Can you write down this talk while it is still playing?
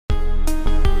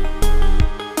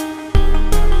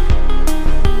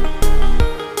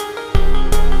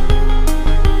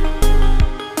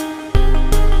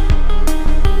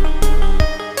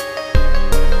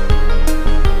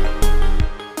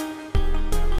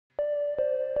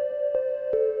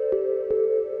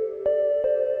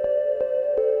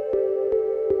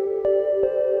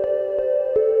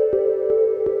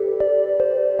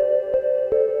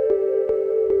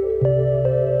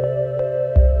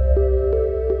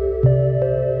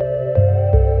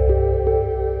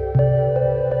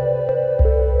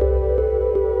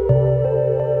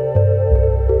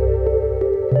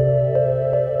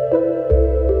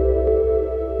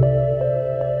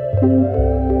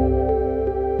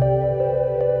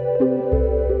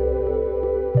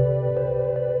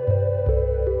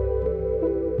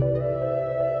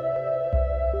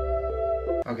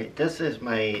Alright, this is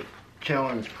my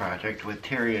challenge project with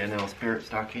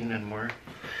TERRY&ALSpiritStslking and more.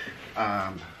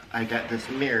 I got this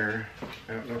mirror.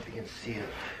 I don't know if you can see it.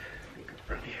 I think it's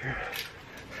right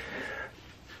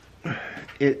here.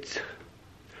 It's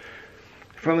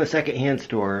from the secondhand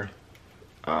store.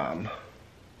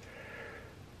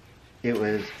 It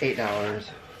was $8,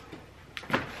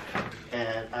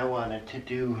 and I wanted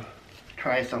to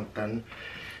try something.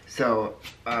 So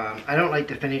I don't like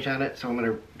the finish on it, so I'm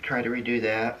gonna try to redo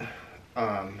that.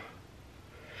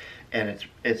 And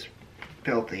it's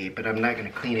filthy, but I'm not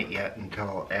gonna clean it yet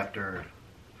until after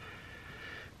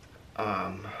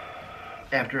I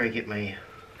get the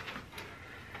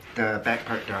back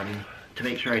part done to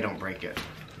make sure I don't break it.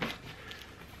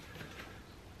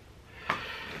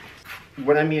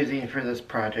 What I'm using for this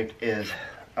project is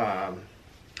I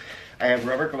have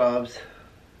rubber gloves,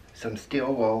 some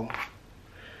steel wool,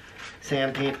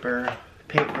 sandpaper,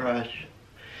 paintbrush.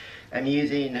 I'm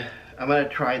gonna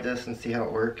try this and see how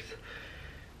it works.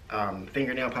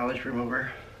 Fingernail polish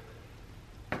remover,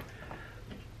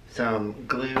 some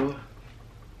glue,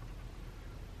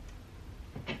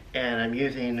 and I'm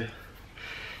using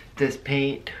this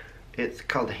paint. It's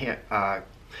called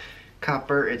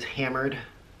copper. It's hammered.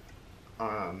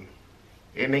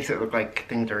 It makes it look like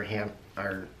things have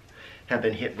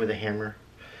been hit with a hammer.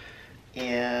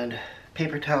 And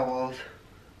paper towels,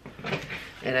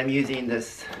 and I'm using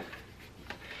this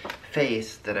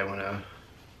face that I want to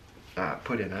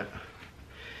put in it.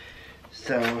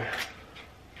 So,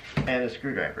 and a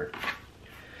screwdriver.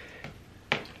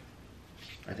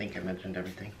 I think I mentioned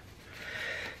everything.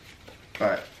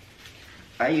 But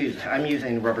I'm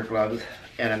using rubber gloves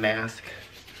and a mask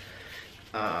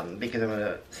because I'm going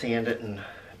to sand it and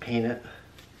paint it.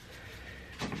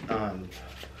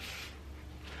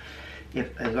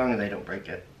 As long as I don't break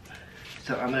it.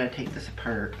 So I'm going to take this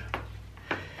apart.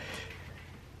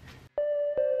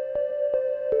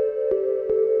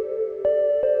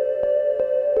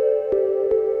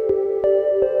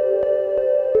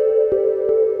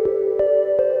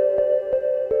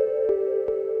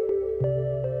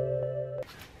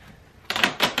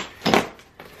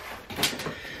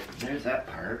 There's that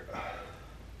part.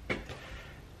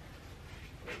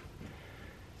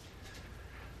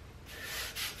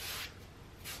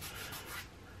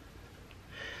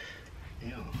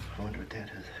 Ew, I wonder what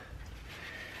that is.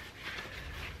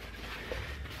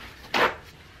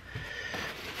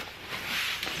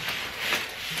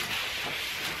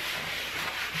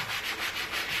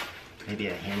 Maybe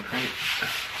a handprint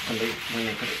when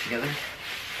they put it together.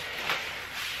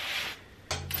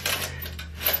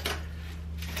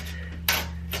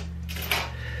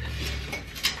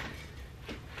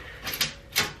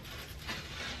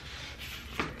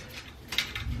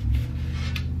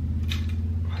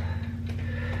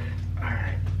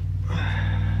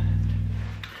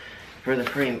 For the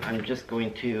frame, I'm just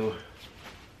going to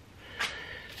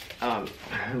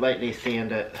lightly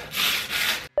sand it.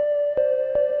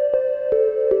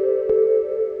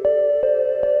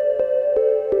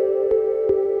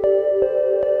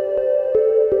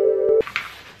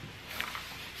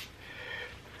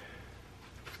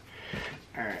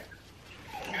 Alright.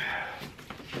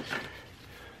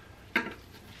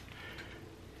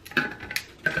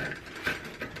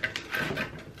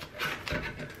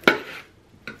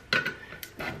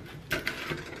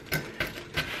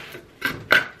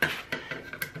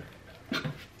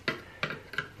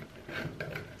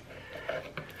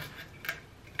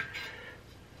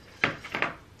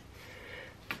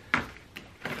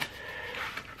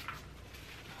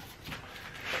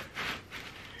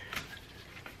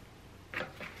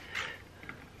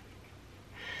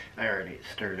 I already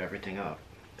stirred everything up,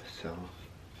 so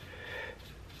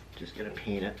just gonna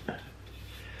paint it.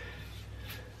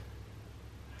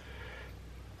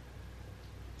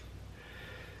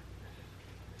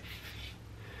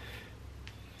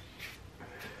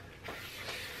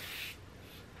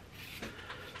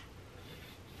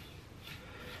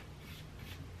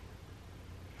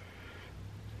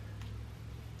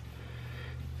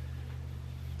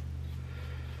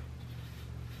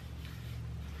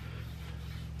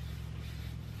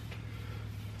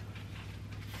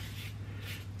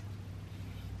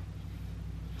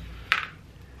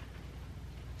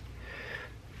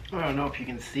 I don't know if you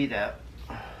can see that.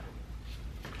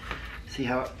 See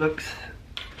how it looks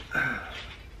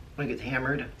like it's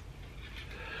hammered?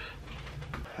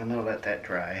 I'm gonna let that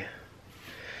dry.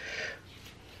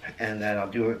 And then I'll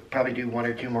probably do 1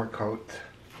 or 2 more coats.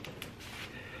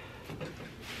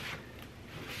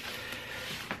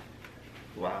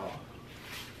 Wow.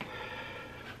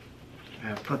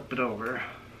 I'll flip it over.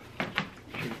 Sure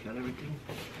you got everything.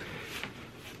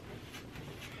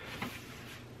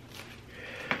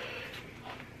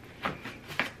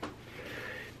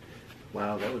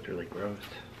 feels really gross.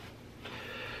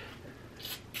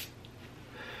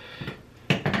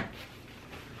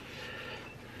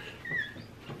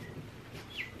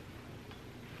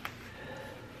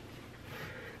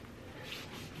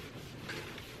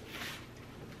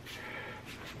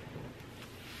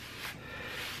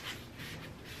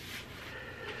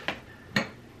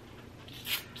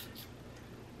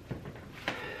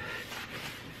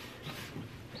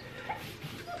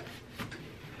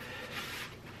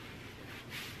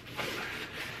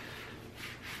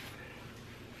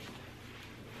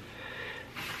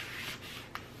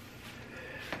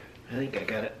 I think I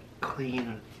got it clean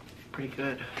and pretty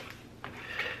good,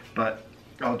 but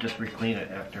I'll just re-clean it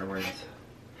afterwards.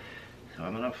 So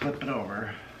I'm gonna flip it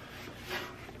over,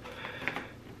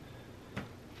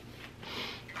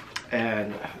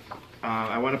 and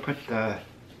I want to put the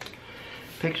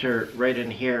picture right in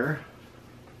here,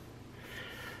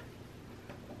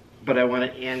 but I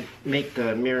want to make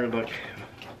the mirror look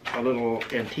a little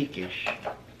antique-ish.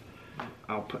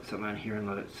 I'll put some on here and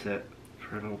let it sit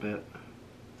for a little bit.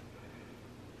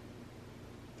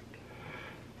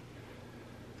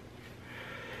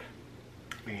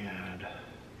 And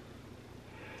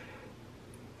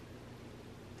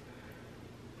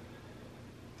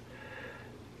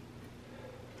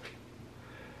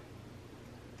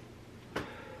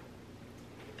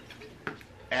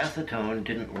acetone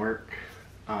didn't work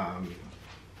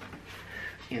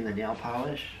in the nail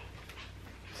polish,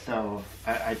 so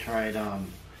I tried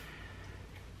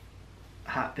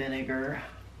hot vinegar,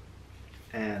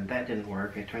 and that didn't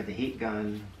work. I tried the heat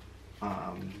gun,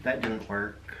 that didn't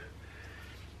work.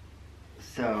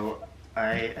 So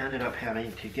I ended up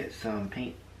having to get some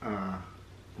paint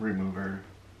remover.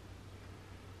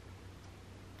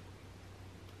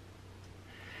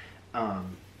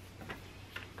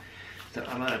 So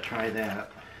I'm gonna try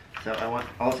that. So I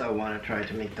also want to try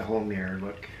to make the whole mirror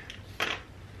look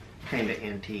kind of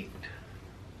antiqued,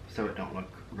 so it don't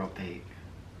look real fake.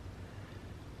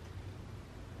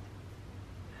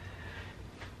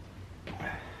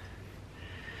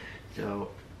 So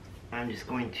I'm just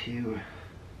going to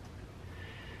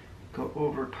go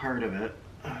over part of it.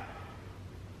 I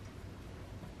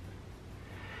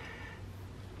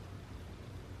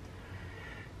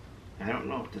don't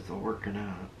know if this will work or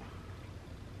not.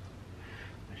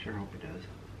 I sure hope it does.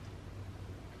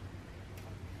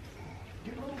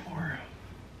 Get a little more.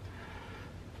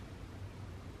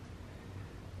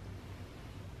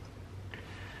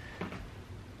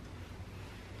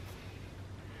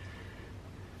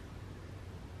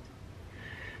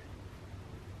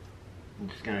 I'm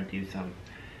just going to do some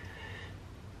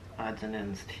odds and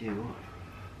ends too.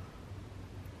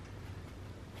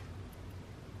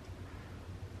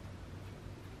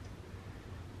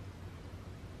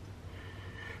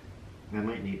 I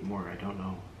might need more, I don't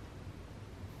know.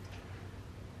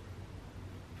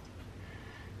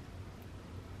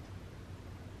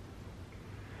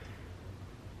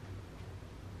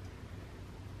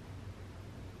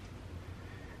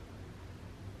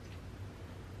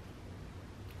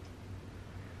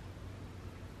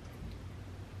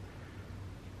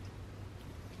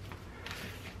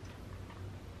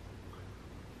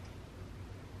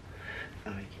 Oh,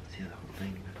 you can see the whole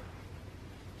thing.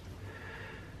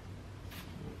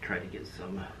 I'll try to get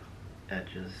some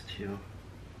edges too.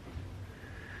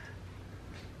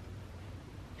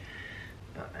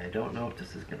 But I don't know if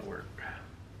this is going to work.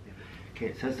 Okay,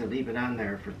 it says to leave it on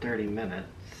there for 30 minutes.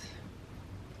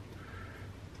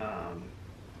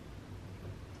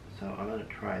 So I'm going to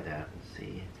try that and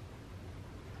see.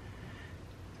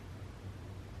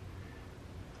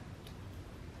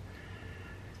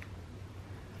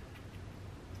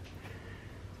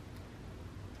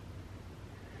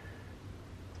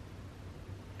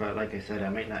 But like I said, I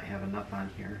might not have enough on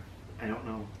here. I don't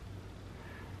know.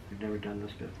 I've never done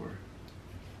this before.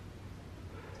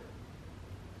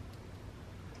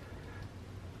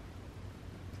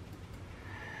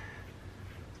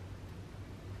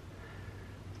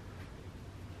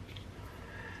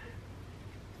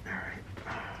 Alright.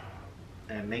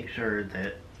 And make sure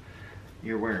that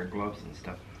you're wearing gloves and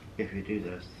stuff if you do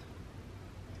this.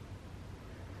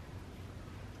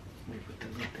 Let me put the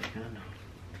lid back on.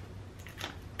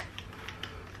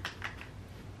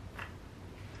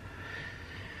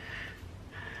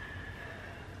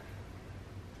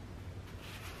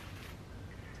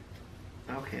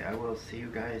 Okay, I will see you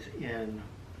guys in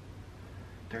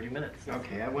 30 minutes.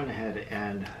 Okay, I went ahead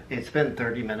and it's been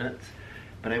 30 minutes,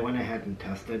 but I went ahead and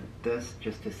tested this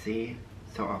just to see.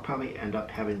 So I'll probably end up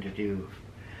having to do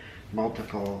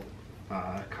multiple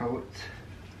coats.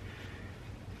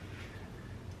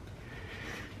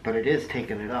 But it is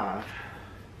taking it off.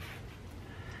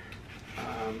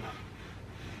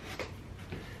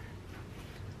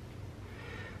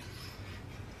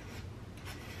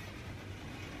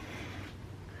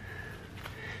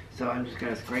 So I'm just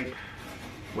going to scrape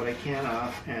what I can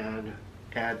off and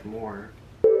add more.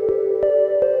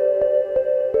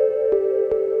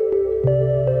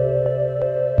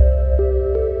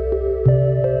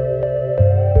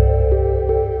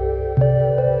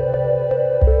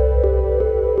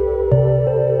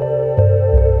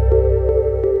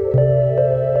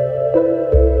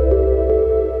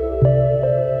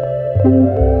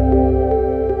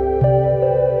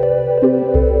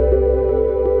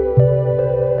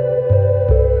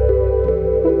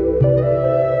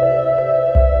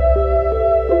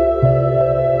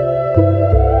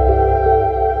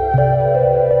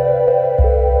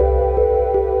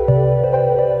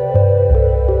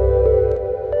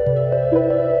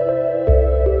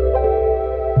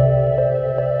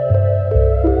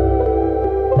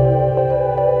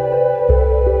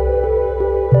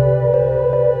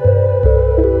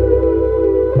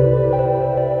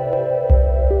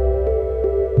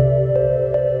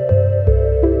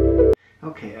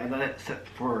 Okay, I let it set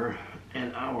for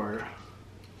an hour.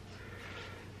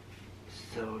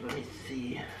 So let me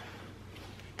see.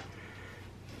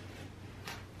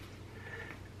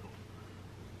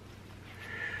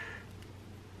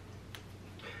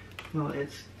 Well,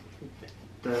 it's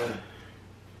the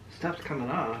stuff's coming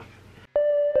off.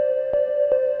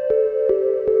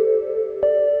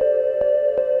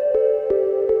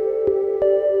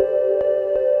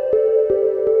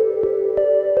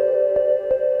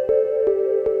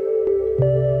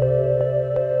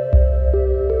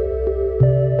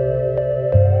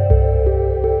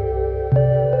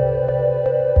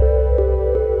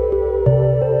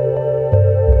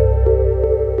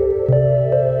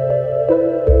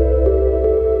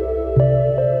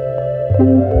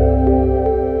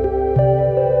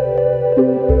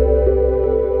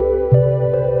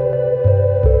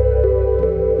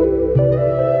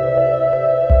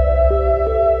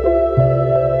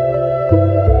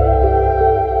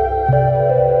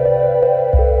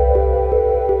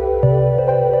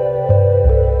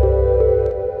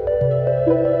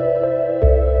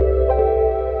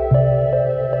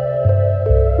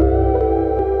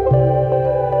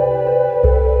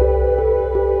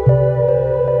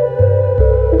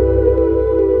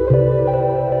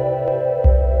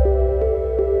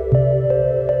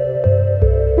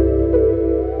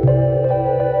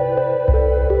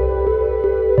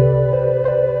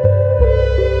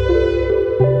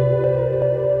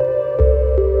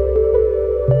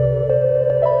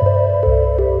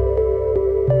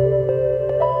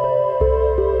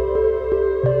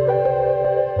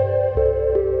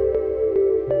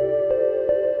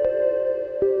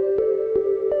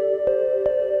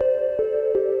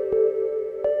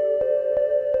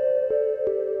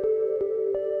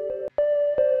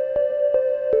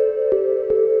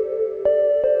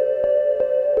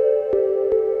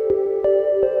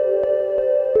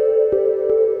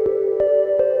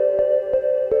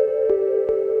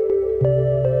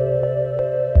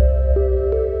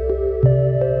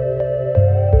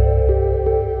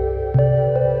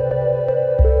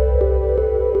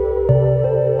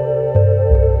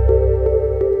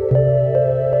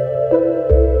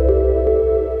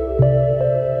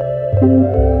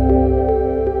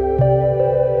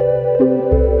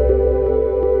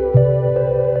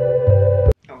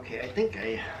 Okay, I think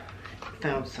I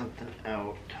found something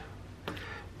out.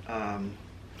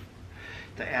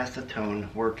 The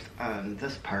acetone works on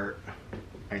this part,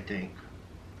 I think.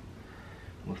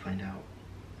 We'll find out.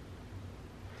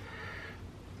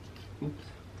 Oops.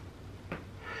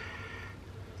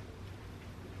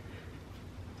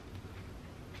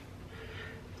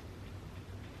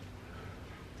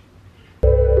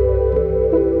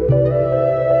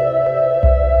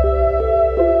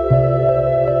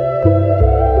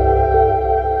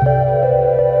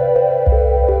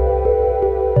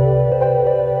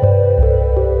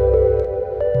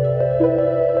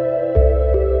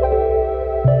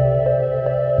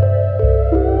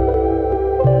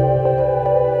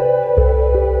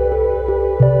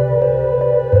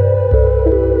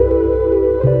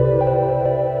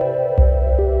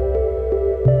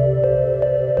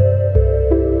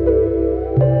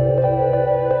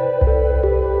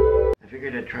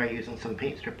 Try using some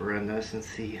paint stripper on this and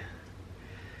see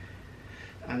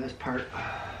on this part,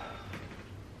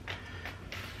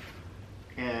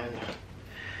 and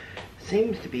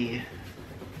seems to be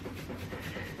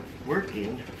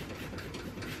working.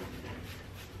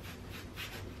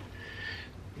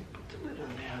 Put the lid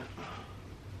on that.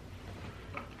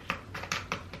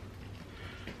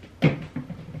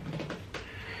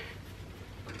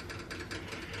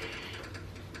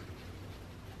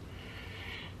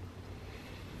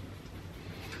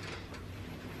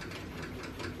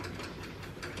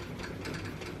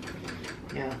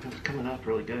 smells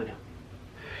really good.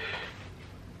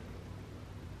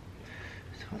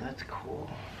 So that's cool.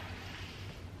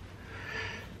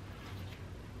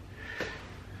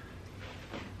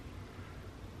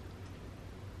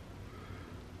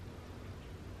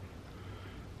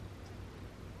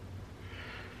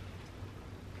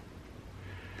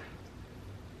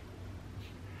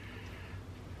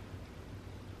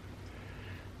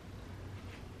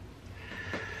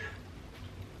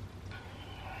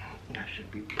 I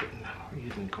should be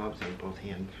using gloves on both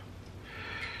hands.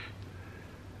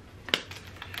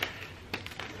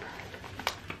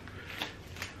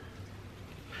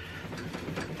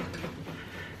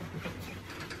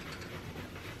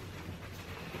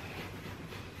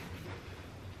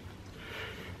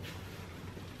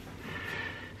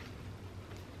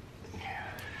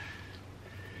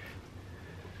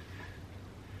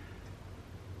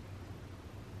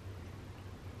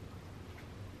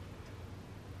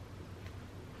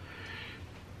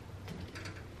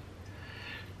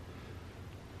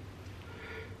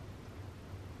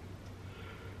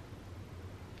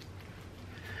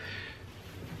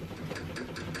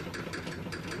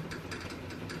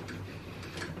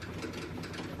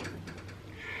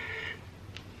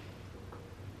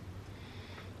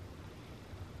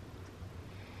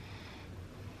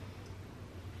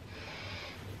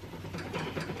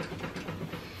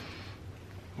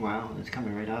 Wow, it's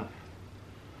coming right up.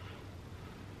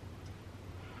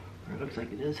 Or it looks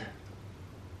like it is. Can't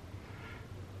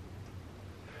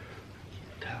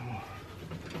tell.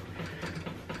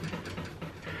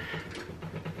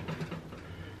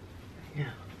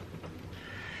 Yeah.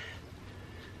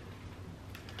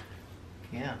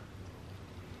 Yeah.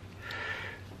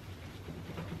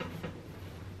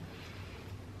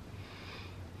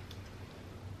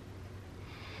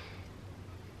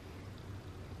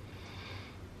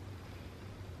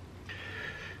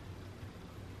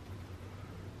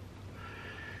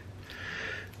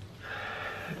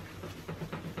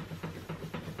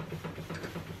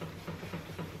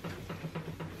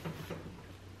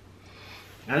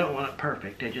 I don't want it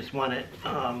perfect, I just want it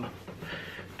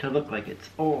to look like it's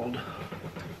old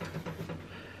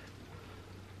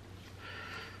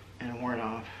and worn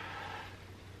off.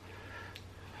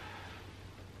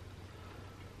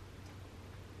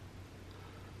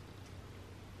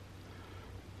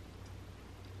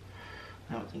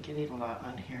 I don't think you need a lot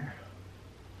on here.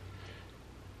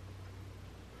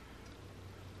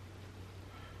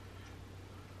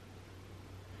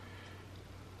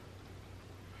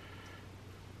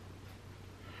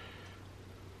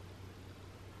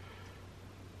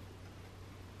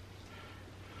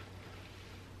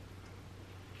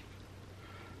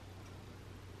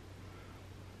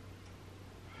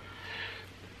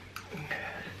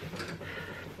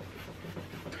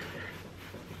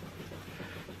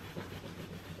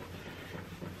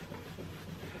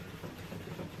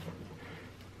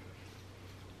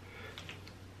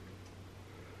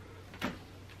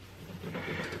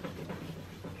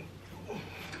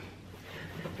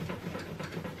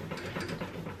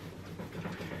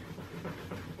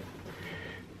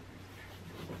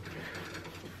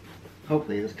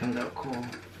 Hopefully this comes out cool.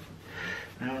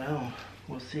 I don't know.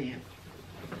 We'll see.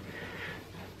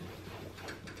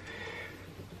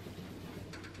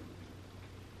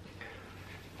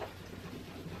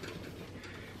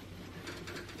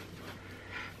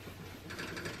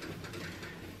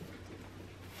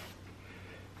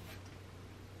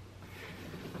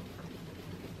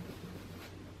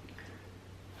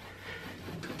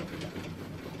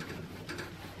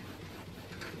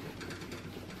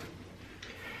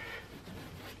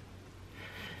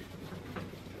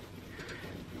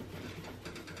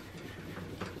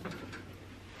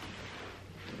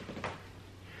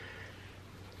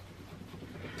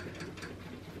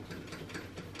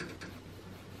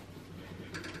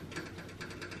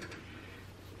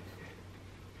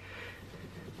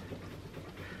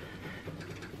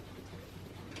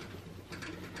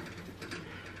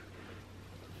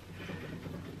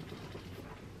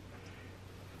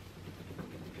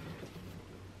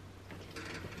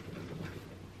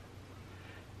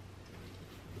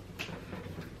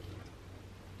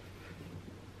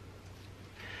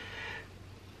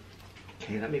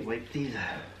 Okay, let me wipe these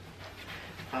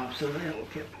off so they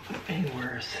don't get any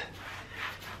worse.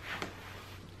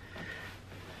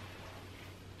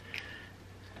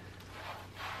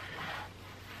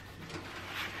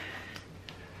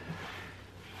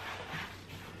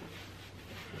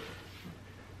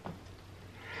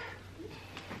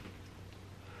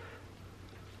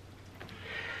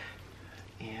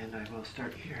 And I will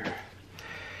start here.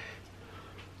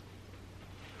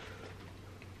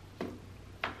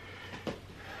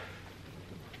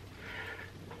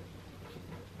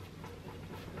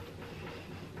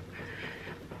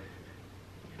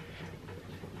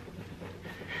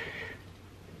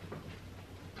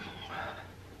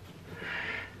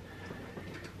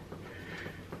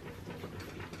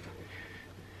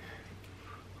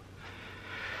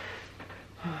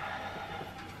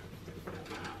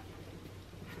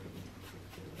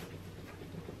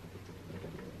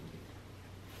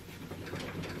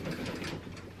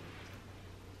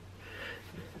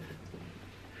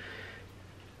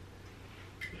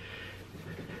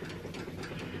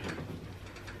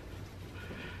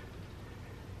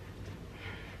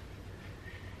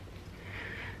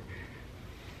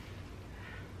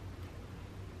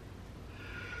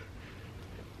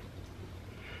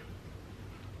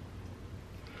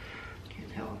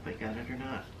 if I got it or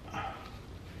not.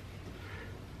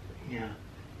 Yeah.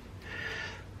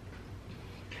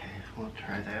 Okay, we'll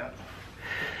try that.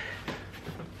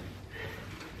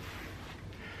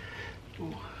 Ooh,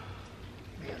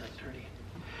 man, that's dirty.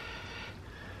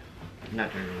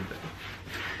 Not dirty, but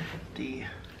the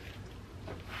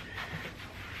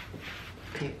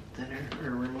paint thinner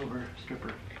or remover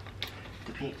stripper,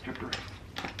 the paint stripper.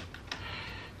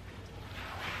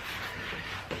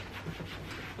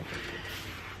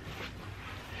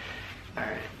 All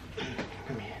right,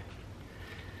 let me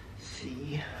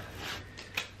see.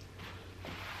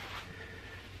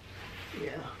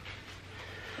 Yeah,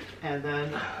 and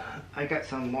then I got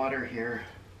some water here,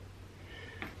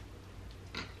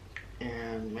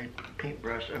 and my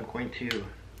paintbrush. I'm going to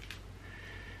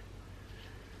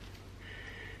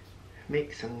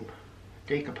make some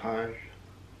decoupage.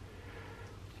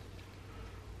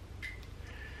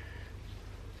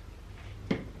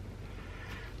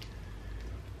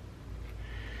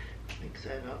 Mix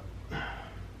that up.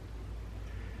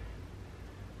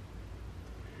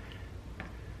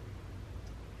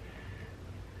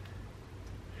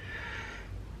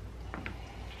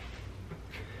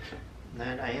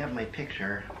 Then I have my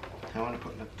picture. I want to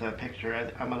put the picture,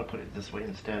 I'm going to put it this way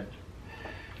instead.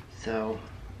 So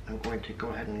I'm going to go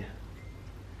ahead and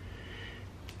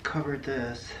cover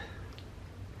this.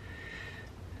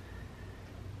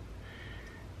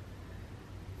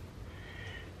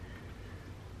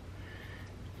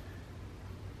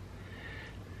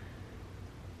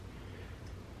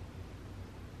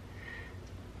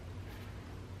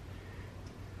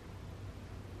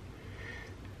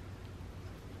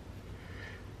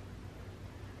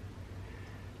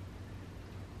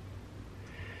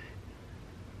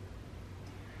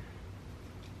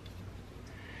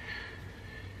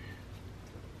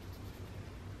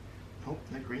 Oh,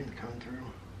 the green's coming through.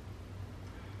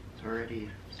 It's already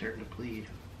starting to bleed.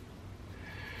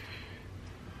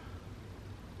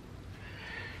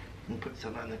 And put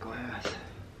some on the glass.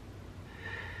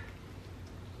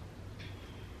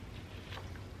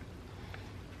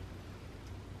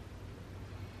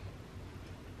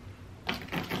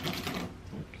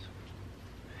 Oops.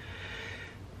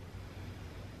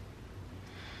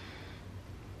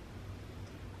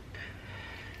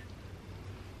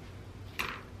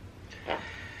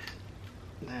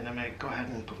 Then I'm going to go ahead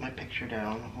and put my picture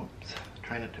down. Whoops,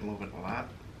 try not to move it a lot.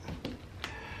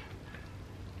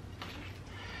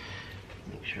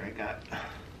 Make sure I got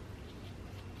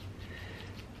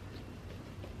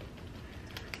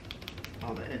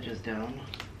all the edges down.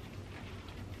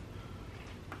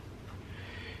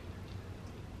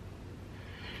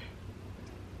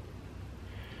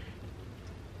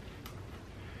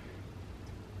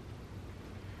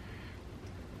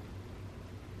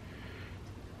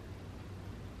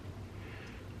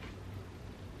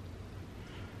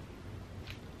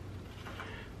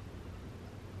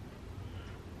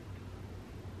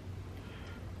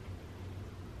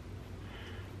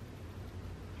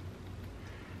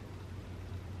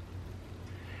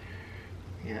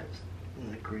 Yeah,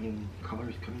 and the green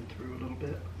color's coming through a little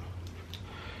bit.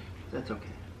 That's okay.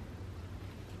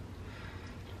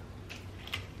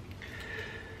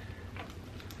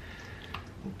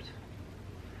 Oops.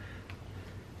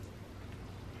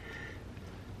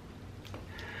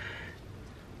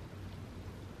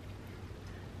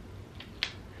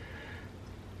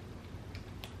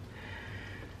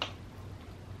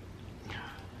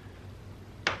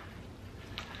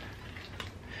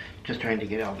 Just trying to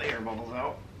get all the air bubbles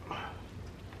out.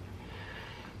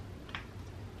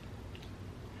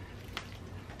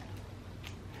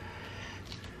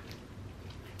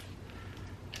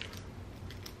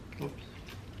 Oops.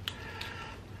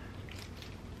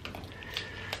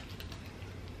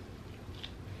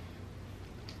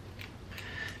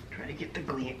 Try to get the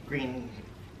green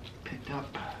picked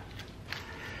up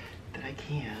that I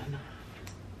can.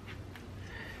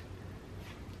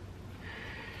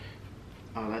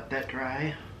 I'll let that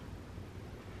dry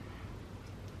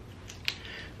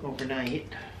overnight,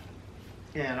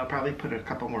 and I'll probably put a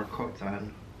couple more coats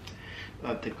on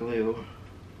of the glue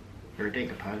or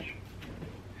decoupage,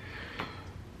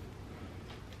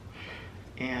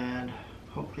 and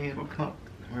hopefully it will come up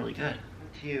really good.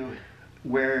 To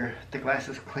where the glass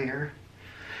is clear,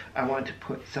 I want to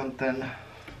put something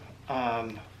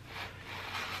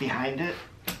behind it.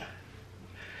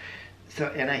 So,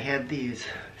 and I had these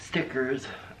stickers,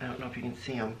 I don't know if you can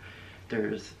see them,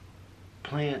 there's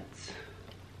plants,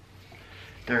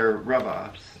 they're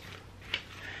rub-offs,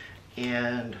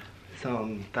 and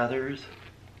some feathers.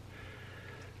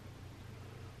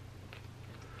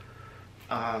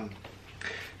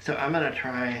 So I'm going to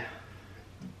try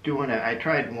doing it. I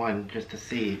tried one just to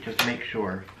see, just to make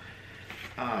sure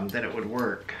that it would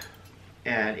work,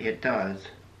 and it does.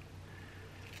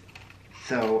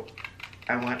 So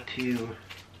I want to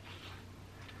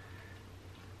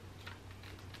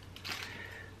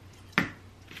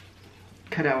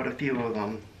cut out a few of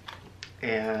them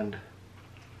and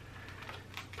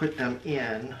put them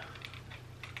in.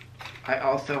 I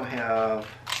also have,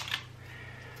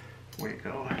 where'd it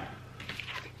go?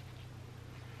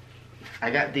 I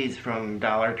got these from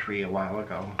Dollar Tree a while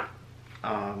ago.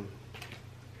 I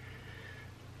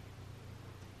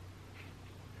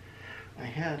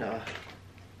had a,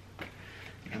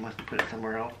 I must have put it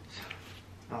somewhere else.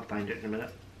 I'll find it in a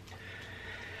minute.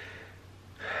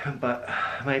 But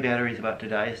my battery's about to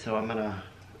die, so I'm gonna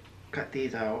cut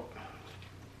these out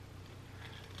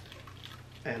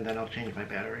and then I'll change my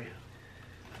battery.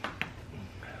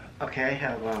 Okay, I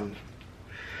have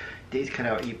these cut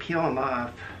out. You peel them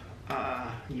off.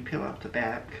 You peel off the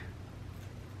back.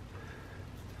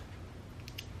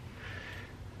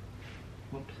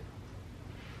 Whoops.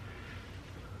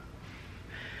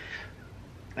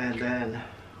 And then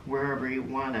wherever you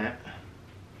want it,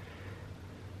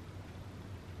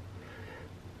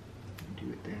 do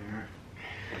it there.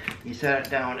 You set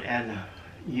it down and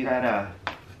you gotta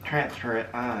transfer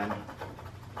it on.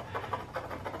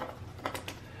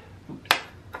 Oops.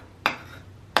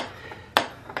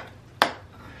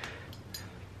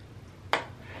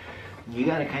 You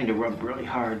gotta kind of rub really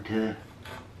hard to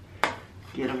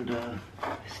get them to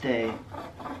stay.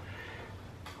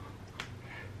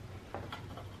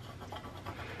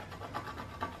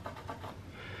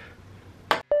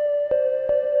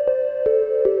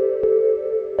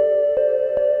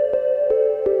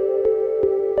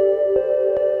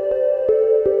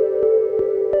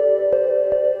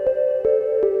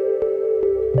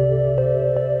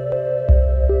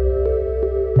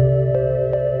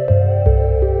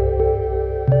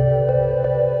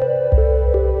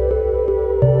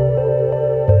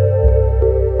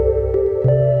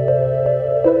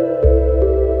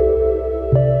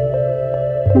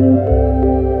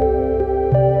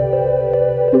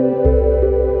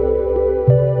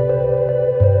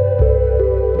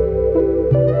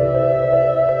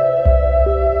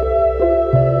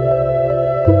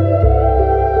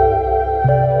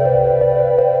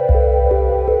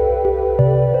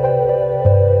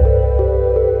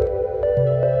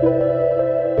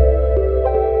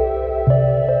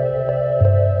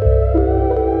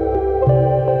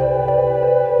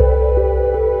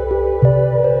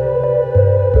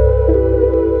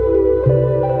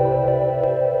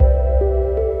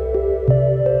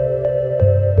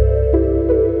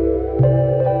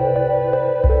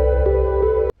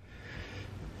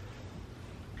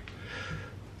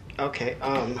 Okay,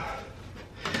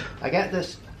 I got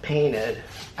this painted.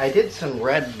 I did some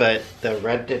red, but the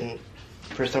red didn't,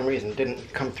 for some reason,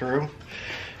 didn't come through.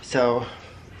 So,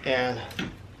 and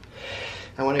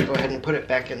I want to go ahead and put it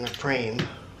back in the frame.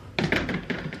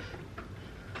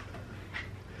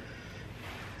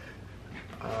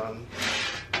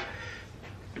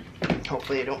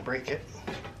 Hopefully I don't break it.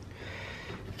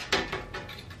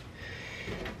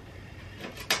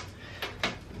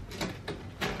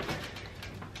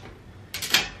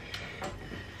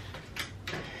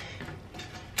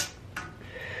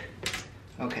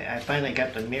 Okay, I finally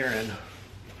got the mirror in.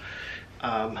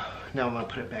 Now I'm gonna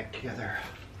put it back together.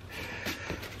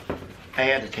 I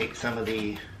had to take some of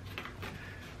the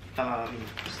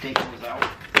staples out.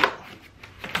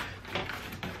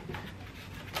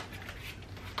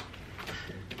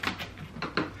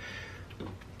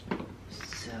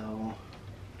 So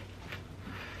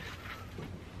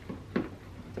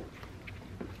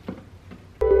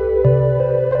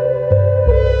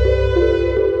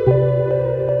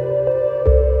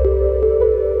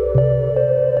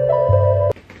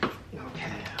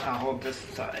this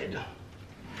side.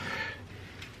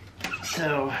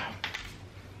 So,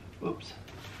 oops.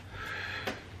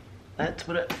 That's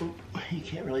what it, you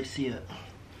can't really see it.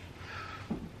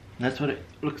 That's what it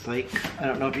looks like. I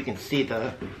don't know if you can see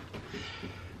the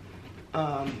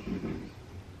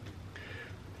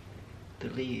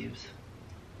leaves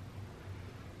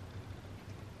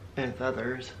and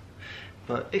feathers,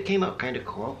 but it came out kind of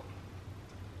cool.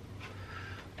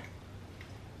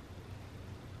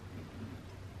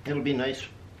 It'll be a nice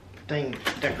thing,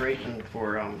 decoration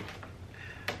for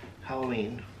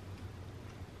Halloween.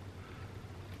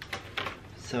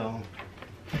 So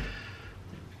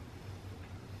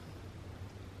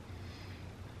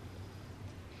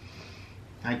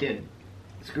I did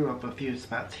screw up a few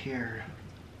spots here,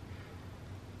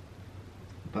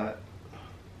 but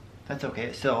that's okay.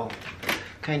 It still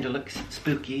kind of looks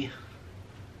spooky.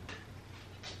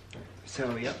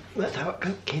 So yep, that's how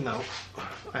it came out.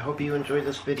 I hope you enjoyed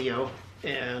this video,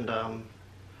 and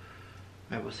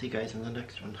I will see you guys in the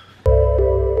next one.